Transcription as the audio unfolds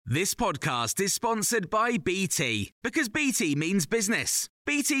This podcast is sponsored by BT, because BT means business.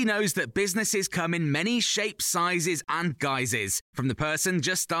 BT knows that businesses come in many shapes, sizes and guises, from the person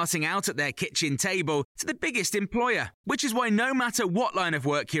just starting out at their kitchen table to the biggest employer, which is why no matter what line of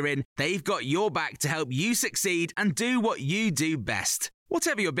work you're in, they've got your back to help you succeed and do what you do best.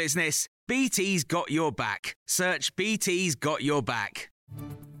 Whatever your business, BT's got your back. Search BT's got your back.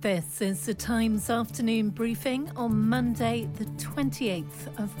 This is the Times afternoon briefing on Monday, the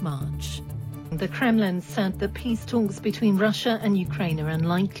 28th of March. The Kremlin said that peace talks between Russia and Ukraine are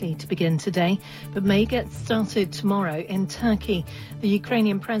unlikely to begin today, but may get started tomorrow in Turkey. The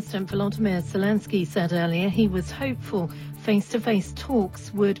Ukrainian President Volodymyr Zelensky said earlier he was hopeful face-to-face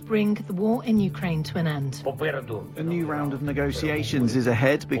talks would bring the war in Ukraine to an end. A new round of negotiations is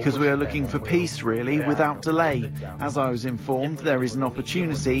ahead because we are looking for peace, really, without delay. As I was informed, there is an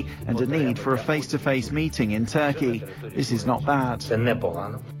opportunity and a need for a face-to-face meeting in Turkey. This is not bad.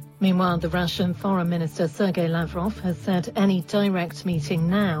 Meanwhile, the Russian Foreign Minister Sergei Lavrov has said any direct meeting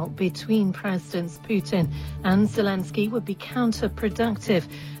now between Presidents Putin and Zelensky would be counterproductive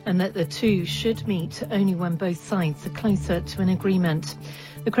and that the two should meet only when both sides are closer to an agreement.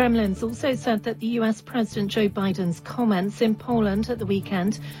 The Kremlin's also said that the US President Joe Biden's comments in Poland at the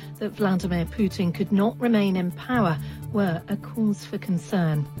weekend that Vladimir Putin could not remain in power were a cause for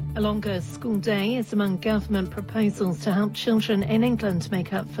concern. A longer school day is among government proposals to help children in England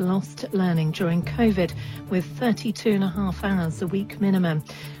make up for lost learning during COVID, with 32.5 hours a week minimum.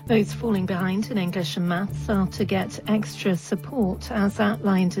 Those falling behind in English and maths are to get extra support, as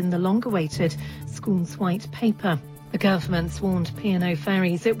outlined in the long-awaited Schools White Paper. The government's warned P&O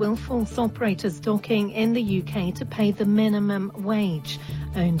Ferries it will force operators docking in the UK to pay the minimum wage.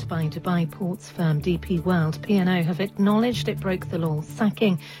 Owned by Dubai ports firm DP World, P&O have acknowledged it broke the law,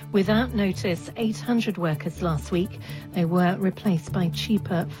 sacking without notice 800 workers last week. They were replaced by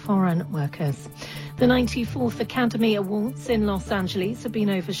cheaper foreign workers. The 94th Academy Awards in Los Angeles have been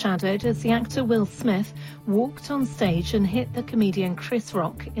overshadowed as the actor Will Smith walked on stage and hit the comedian Chris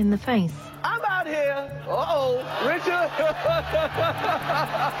Rock in the face. I'm out here. Richard.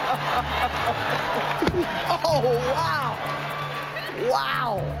 Oh, wow.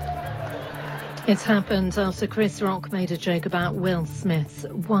 Wow. It happened after Chris Rock made a joke about Will Smith's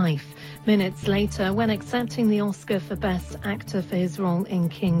wife. Minutes later, when accepting the Oscar for Best Actor for his role in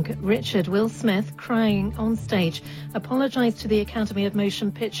King Richard, Will Smith, crying on stage, apologised to the Academy of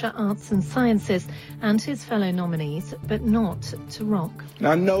Motion Picture Arts and Sciences and his fellow nominees, but not to Rock.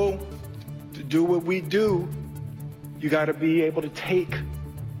 I know to do what we do, you got to be able to take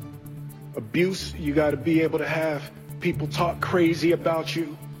abuse. You got to be able to have people talk crazy about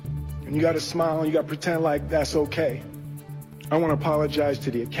you. And you got to smile and you got to pretend like that's okay. I want to apologize to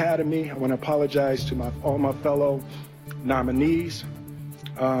the Academy. I want to apologize to all my fellow nominees.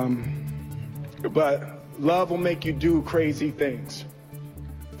 But love will make you do crazy things.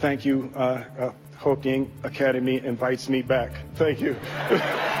 Thank you. Hope the Academy invites me back. Thank you.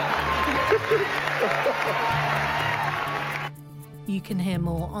 You can hear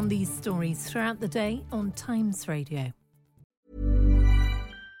more on these stories throughout the day on Times Radio.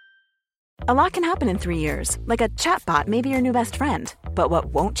 A lot can happen in 3 years, like a chatbot may be your new best friend. But what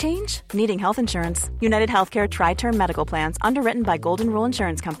won't change? Needing health insurance. United Healthcare Tri-Term Medical Plans, underwritten by Golden Rule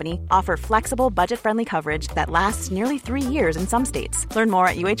Insurance Company, offer flexible, budget-friendly coverage that lasts nearly 3 years in some states. Learn more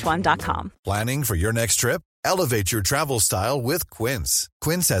at uh1.com. Planning for your next trip? Elevate your travel style with Quince.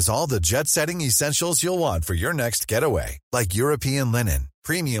 Quince has all the jet-setting essentials you'll want for your next getaway, like European linen,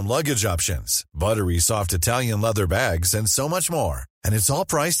 premium luggage options, buttery soft Italian leather bags, and so much more. And it's all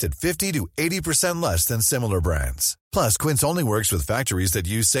priced at 50 to 80% less than similar brands. Plus, Quince only works with factories that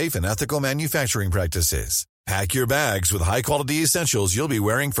use safe and ethical manufacturing practices. Pack your bags with high-quality essentials you'll be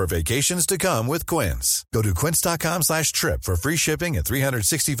wearing for vacations to come with Quince. Go to quince.com/trip for free shipping and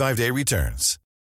 365-day returns.